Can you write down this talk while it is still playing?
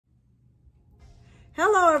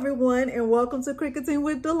Hello everyone and welcome to Cricketing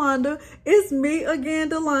with Delonda. It's me again,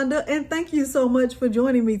 Delonda, and thank you so much for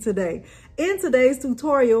joining me today. In today's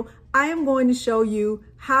tutorial, I am going to show you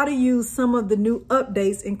how to use some of the new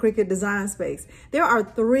updates in Cricut Design Space. There are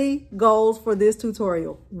 3 goals for this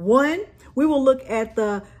tutorial. 1, we will look at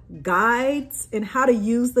the guides and how to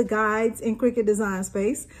use the guides in Cricut Design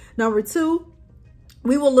Space. Number 2,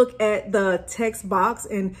 we will look at the text box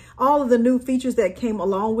and all of the new features that came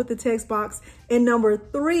along with the text box. And number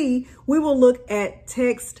 3, we will look at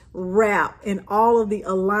text wrap and all of the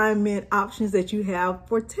alignment options that you have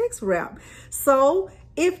for text wrap. So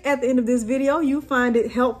if at the end of this video you find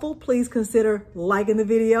it helpful, please consider liking the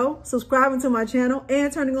video, subscribing to my channel,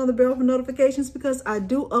 and turning on the bell for notifications because I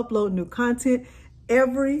do upload new content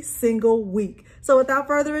every single week. So without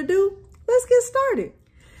further ado, let's get started.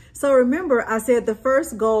 So remember, I said the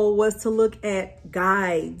first goal was to look at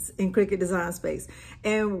guides in Cricut Design Space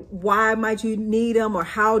and why might you need them or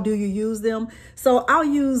how do you use them. So I'll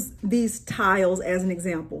use these tiles as an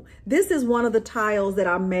example. This is one of the tiles that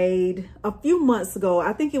I made a few months ago.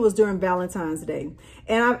 I think it was during Valentine's Day.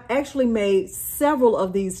 And I've actually made several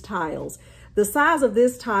of these tiles. The size of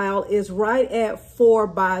this tile is right at 4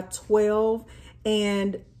 by 12,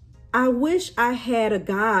 and I wish I had a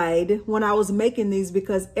guide when I was making these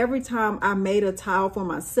because every time I made a tile for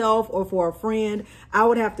myself or for a friend, I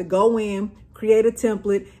would have to go in, create a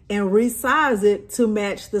template, and resize it to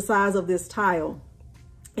match the size of this tile.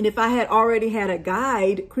 And if I had already had a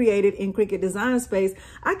guide created in Cricut Design Space,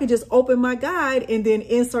 I could just open my guide and then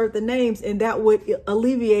insert the names, and that would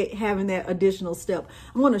alleviate having that additional step.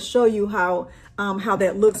 I'm going to show you how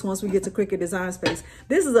that looks once we get to Cricut Design Space.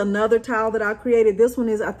 This is another tile that I created. This one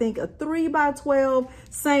is, I think, a 3 by 12.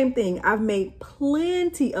 Same thing. I've made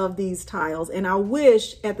plenty of these tiles, and I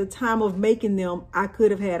wish at the time of making them, I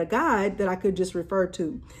could have had a guide that I could just refer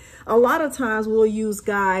to. A lot of times we'll use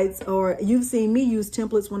guides, or you've seen me use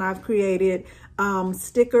templates when I've created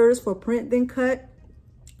stickers for print then cut.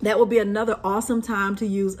 That will be another awesome time to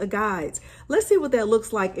use a guide. Let's see what that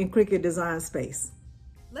looks like in Cricut Design Space.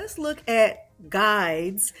 Let's look at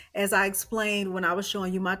guides as I explained when I was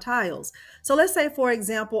showing you my tiles. So let's say, for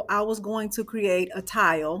example, I was going to create a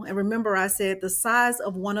tile. And remember, I said the size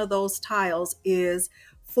of one of those tiles is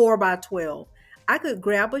 4 by 12. I could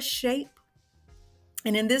grab a shape.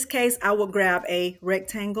 And in this case, I will grab a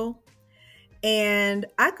rectangle, and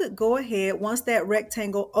I could go ahead, once that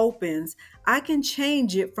rectangle opens, I can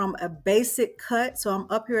change it from a basic cut. So I'm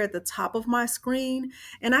up here at the top of my screen,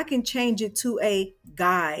 and I can change it to a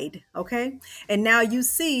guide, okay? And now you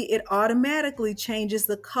see it automatically changes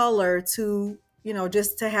the color to,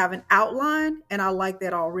 just to have an outline, and I like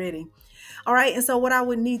that already. All right, and so what I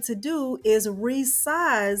would need to do is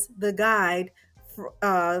resize the guide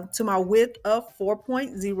to my width of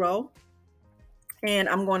 4.0, and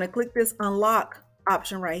I'm going to click this unlock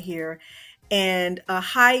option right here, and a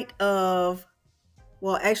height of,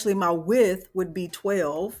 well, actually my width would be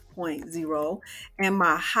 12.0 and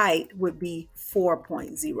my height would be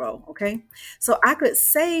 4.0. Okay, so I could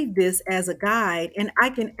save this as a guide, and I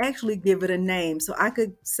can actually give it a name. So I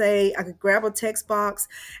could say, I could grab a text box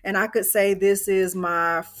and I could say this is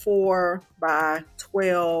my 4 by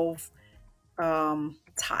 12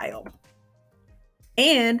 tile.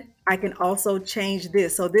 And I can also change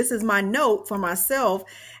this. So this is my note for myself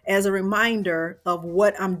as a reminder of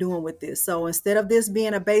what I'm doing with this. So instead of this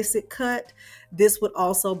being a basic cut, this would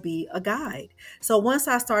also be a guide. So once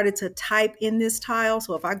I started to type in this tile,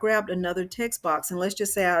 so if I grabbed another text box, and let's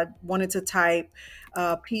just say I wanted to type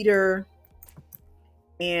Peter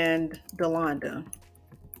and Delonda,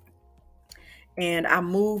 and I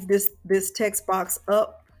moved this text box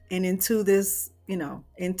up and into this,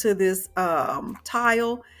 into this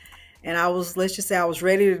tile. And I was, let's just say I was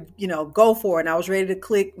ready to, go for it. And I was ready to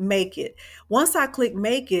click make it. Once I click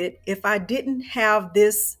make it, if I didn't have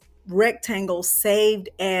this rectangle saved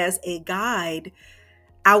as a guide,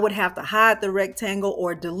 I would have to hide the rectangle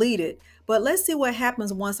or delete it. But let's see what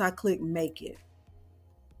happens once I click make it.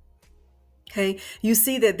 Okay, you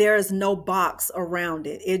see that there is no box around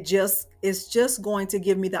it. It's just going to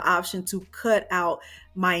give me the option to cut out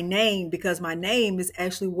my name, because my name is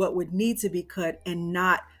actually what would need to be cut and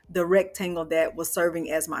not the rectangle that was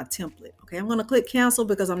serving as my template. Okay, I'm going to click cancel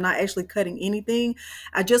because I'm not actually cutting anything.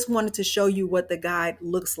 I just wanted to show you what the guide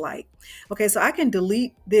looks like. Okay, so I can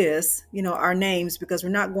delete this, our names, because we're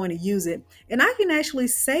not going to use it. And I can actually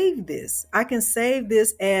save this. I can save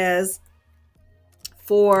this as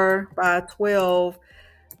 4 by 12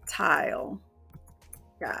 tile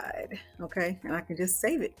guide. Okay, and I can just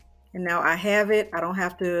save it. And now I have it. I don't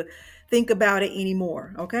have to think about it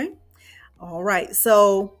anymore. Okay. All right,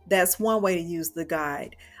 so that's one way to use the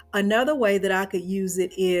guide. Another way that I could use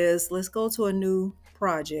it is, let's go to a new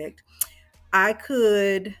project. I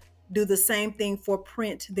could do the same thing for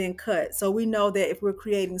print then cut. So we know that if we're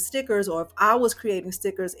creating stickers, or if I was creating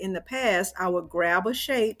stickers in the past, I would grab a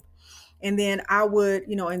shape and then I would,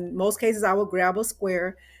 in most cases, I would grab a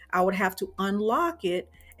square. I would have to unlock it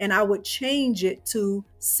and I would change it to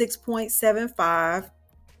 6.75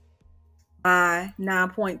 by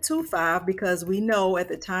 9.25 because we know at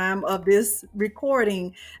the time of this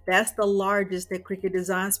recording, that's the largest that Cricut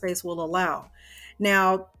Design Space will allow.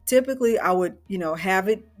 Now, typically I would, have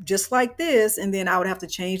it just like this, and then I would have to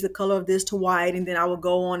change the color of this to white, and then I would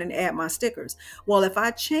go on and add my stickers. Well, if I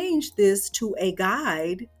change this to a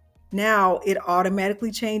guide, now it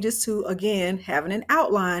automatically changes to, again, having an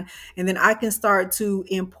outline, and then I can start to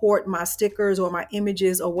import my stickers or my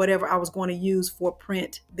images or whatever I was going to use for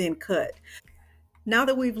print then cut. Now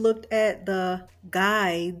that we've looked at the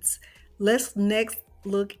guides, let's next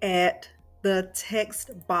look at the text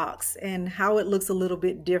box and how it looks a little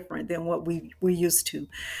bit different than what we're used to.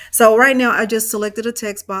 So right now I just selected a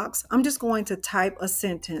text box. I'm just going to type a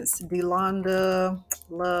sentence. Delonda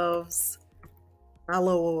loves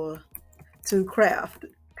aloe to craft.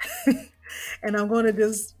 And I'm going to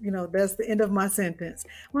just, that's the end of my sentence.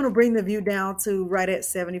 I'm going to bring the view down to right at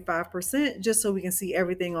 75% just so we can see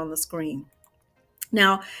everything on the screen.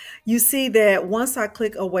 Now, you see that once I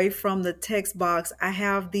click away from the text box, I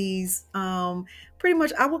have these, pretty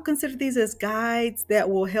much, I will consider these as guides that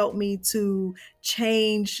will help me to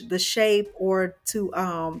change the shape or to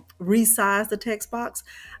resize the text box.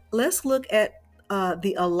 Let's look at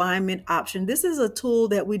the alignment option. This is a tool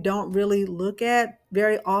that we don't really look at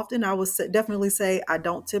very often. I would definitely say I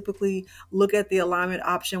don't typically look at the alignment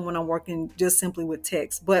option when I'm working just simply with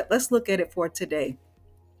text, but let's look at it for today.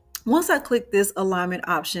 Once I click this alignment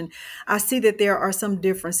option, I see that there are some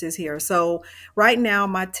differences here. So right now,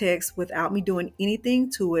 my text, without me doing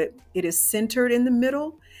anything to it, it is centered in the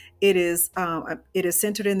middle. It is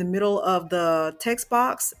centered in the middle of the text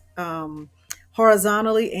box,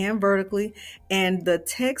 horizontally and vertically, and the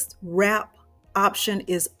text wrap option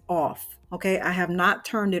is off. Okay, I have not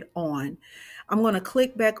turned it on. I'm going to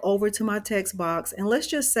click back over to my text box, and let's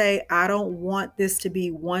just say I don't want this to be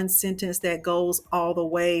one sentence that goes all the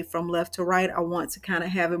way from left to right. I want to kind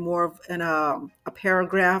of have it more of a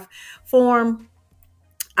paragraph form.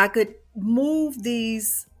 I could move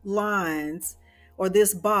these lines or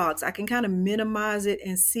this box. I can kind of minimize it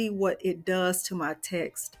and see what it does to my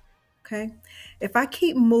text. Okay, if I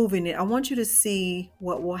keep moving it, I want you to see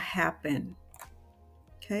what will happen.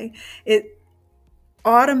 Okay, it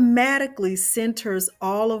automatically centers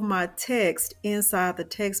all of my text inside the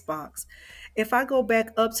text box. If I go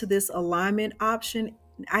back up to this alignment option,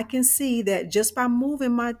 I can see that just by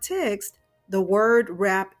moving my text, the word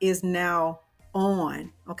wrap is now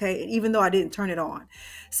on, okay, even though I didn't turn it on.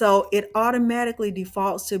 So it automatically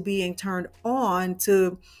defaults to being turned on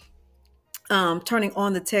to turning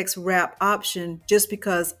on the text wrap option just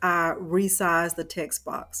because I resized the text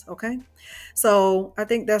box. Okay, so I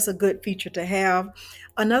think that's a good feature to have.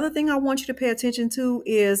 Another thing I want you to pay attention to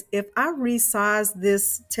is if I resize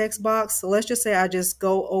this text box, so let's just say I just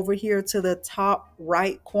go over here to the top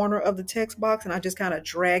right corner of the text box and I just kind of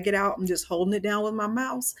drag it out. I'm just holding it down with my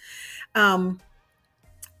mouse.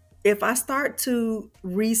 If I start to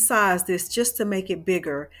resize this just to make it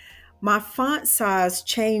bigger, my font size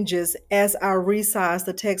changes as I resize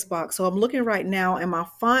the text box. So I'm looking right now and my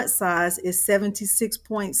font size is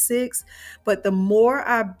 76.6, but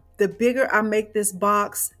the bigger I make this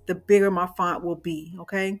box, the bigger my font will be,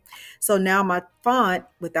 okay? So now my font,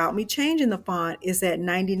 without me changing the font, is at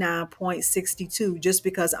 99.62 just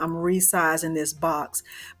because I'm resizing this box,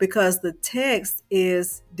 because the text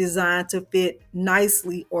is designed to fit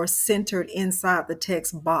nicely or centered inside the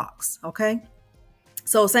text box, okay?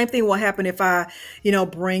 So same thing will happen if I,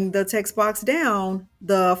 bring the text box down,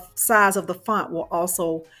 the size of the font will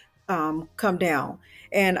also come down.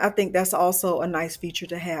 And I think that's also a nice feature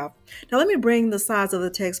to have. Now let me bring the size of the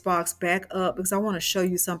text box back up because I want to show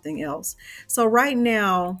you something else. So right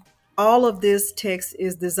now, all of this text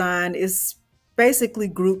is basically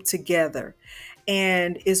grouped together,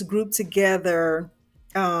 and it's grouped together,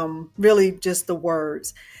 really just the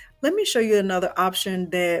words. Let me show you another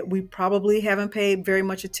option that we probably haven't paid very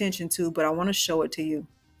much attention to, but I want to show it to you.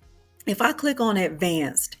 If I click on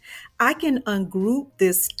Advanced, I can ungroup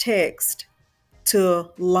this text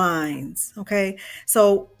to lines, okay?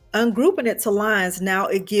 So Ungrouping it to lines, now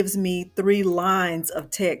it gives me 3 lines of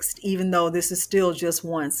text, even though this is still just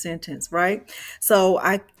one sentence, right? So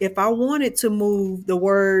if I wanted to move the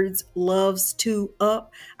words loves to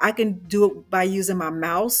up, I can do it by using my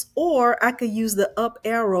mouse, or I could use the up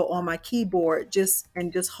arrow on my keyboard just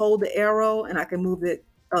hold the arrow and I can move it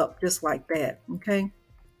up just like that, okay?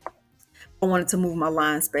 I wanted to move my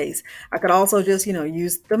line space. I could also just,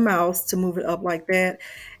 use the mouse to move it up like that.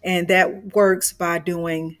 And that works by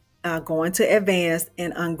doing going to advanced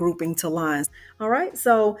and ungrouping to lines. All right,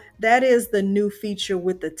 so that is the new feature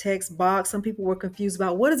with the text box. Some people were confused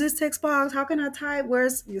about, what is this text box? How can I type?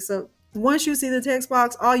 So once you see the text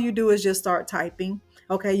box, all you do is just start typing.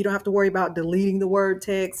 Okay, you don't have to worry about deleting the word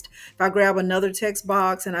text. If I grab another text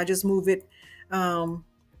box and I just move it,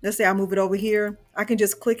 let's say I move it over here, I can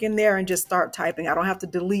just click in there and just start typing. I don't have to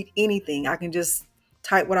delete anything. I can just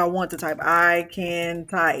type what I want to type. I can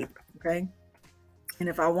type, okay? And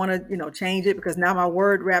if I want to, change it, because now my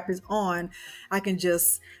word wrap is on, I can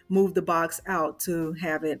just move the box out to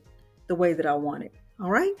have it the way that I want it. All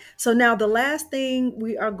right. So now the last thing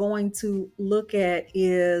we are going to look at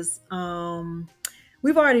is,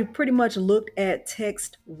 we've already pretty much looked at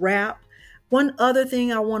text wrap. One other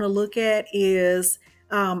thing I want to look at is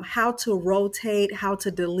how to rotate, how to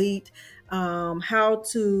delete, how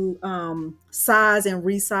to size and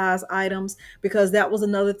resize items, because that was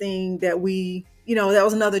another thing that that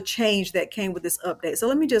was another change that came with this update. So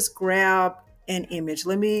let me just grab an image.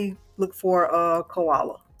 Let me look for a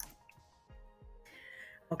koala.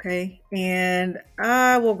 Okay, and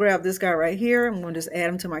I will grab this guy right here. I'm going to just add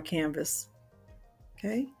him to my canvas.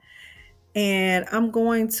 Okay, and I'm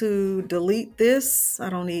going to delete this. I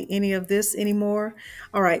don't need any of this anymore.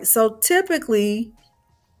 All right, so typically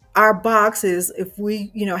our boxes, if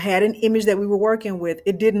we, had an image that we were working with,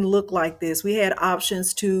 it didn't look like this. We had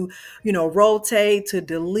options to, rotate, to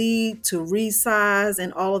delete, to resize,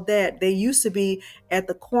 and all of that. They used to be at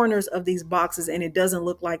the corners of these boxes, and it doesn't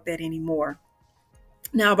look like that anymore.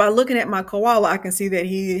 Now, by looking at my koala, I can see that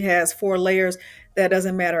he has 4 layers. That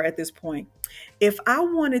doesn't matter at this point. If I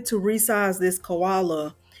wanted to resize this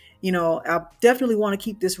koala, I definitely want to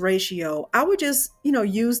keep this ratio. I would just,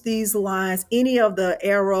 use these lines, any of the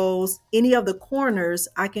arrows, any of the corners.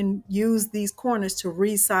 I can use these corners to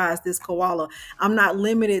resize this koala. I'm not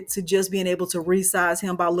limited to just being able to resize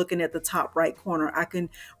him by looking at the top right corner. I can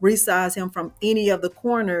resize him from any of the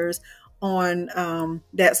corners on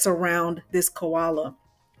that surround this koala.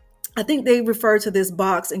 I think they refer to this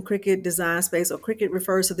box in Cricut Design Space, or Cricut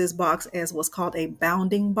refers to this box as what's called a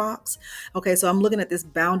bounding box. Okay, so I'm looking at this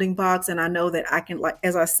bounding box, and I know that I can, like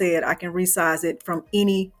as I said, I can resize it from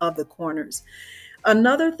any of the corners.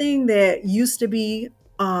 Another thing that used to be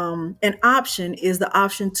an option is the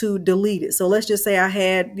option to delete it. So let's just say I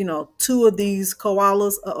had, 2 of these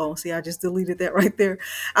koalas. See, I just deleted that right there.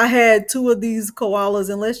 I had 2 of these koalas,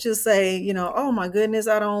 and let's just say, oh my goodness,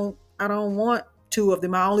 I don't want 2 of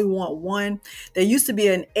them. I only want 1. There used to be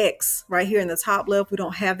an X right here in the top left. We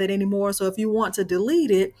don't have that anymore. So if you want to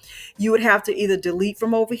delete it, you would have to either delete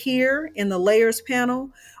from over here in the layers panel,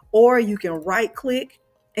 or you can right click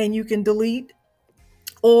and you can delete,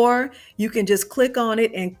 or you can just click on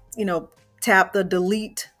it and, tap the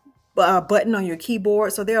delete button on your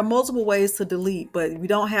keyboard. So there are multiple ways to delete, but we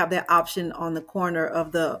don't have that option on the corner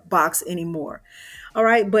of the box anymore. All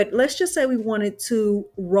right, but let's just say we wanted to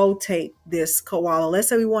rotate this koala. Let's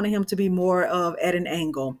say we wanted him to be more of at an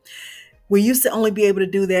angle. We used to only be able to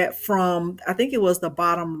do that from, I think it was the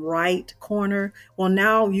bottom right corner. Well,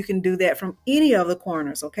 now you can do that from any of the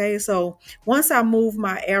corners, okay? So once I move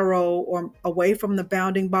my arrow or away from the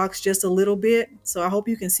bounding box just a little bit, so I hope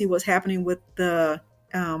you can see what's happening with the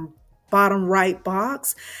bottom right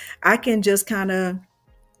box, I can just kind of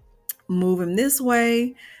move him this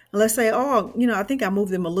way. Let's say, I think I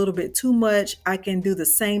moved them a little bit too much. I can do the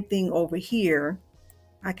same thing over here.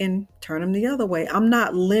 I can turn them the other way. I'm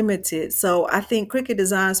not limited. So I think Cricut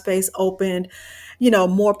Design Space opened,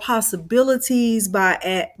 more possibilities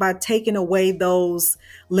by taking away those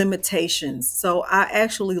limitations. So I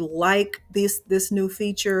actually like this new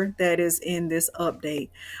feature that is in this update.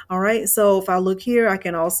 All right. So if I look here, I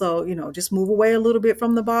can also, just move away a little bit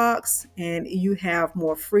from the box, and you have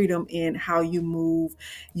more freedom in how you move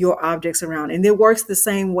your objects around. And it works the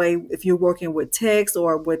same way if you're working with text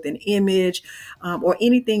or with an image or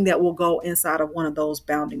anything that will go inside of one of those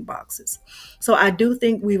bounding boxes. So I do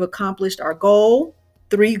think we've accomplished our goal.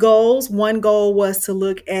 3 goals. One goal was to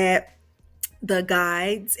look at the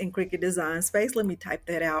guides in Cricut Design Space. Let me type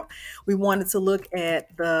that out. We wanted to look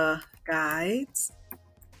at the guides,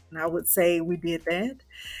 and I would say we did that.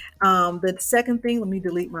 The second thing, let me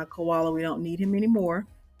delete my koala. We don't need him anymore.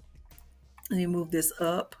 Let me move this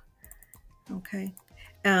up. Okay.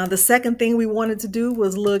 The second thing we wanted to do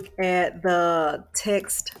was look at the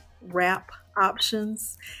text wrap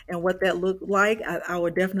options and what that looked like. I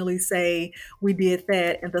would definitely say we did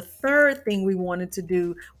that. And the third thing we wanted to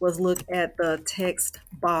do was look at the text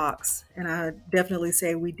box. And I definitely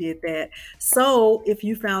say we did that. So if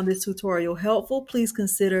you found this tutorial helpful, please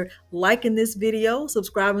consider liking this video,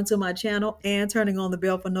 subscribing to my channel, and turning on the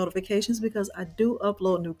bell for notifications because I do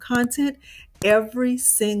upload new content every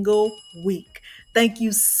single week. Thank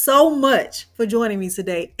you so much for joining me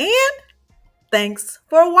today, and thanks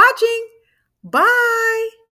for watching. Bye.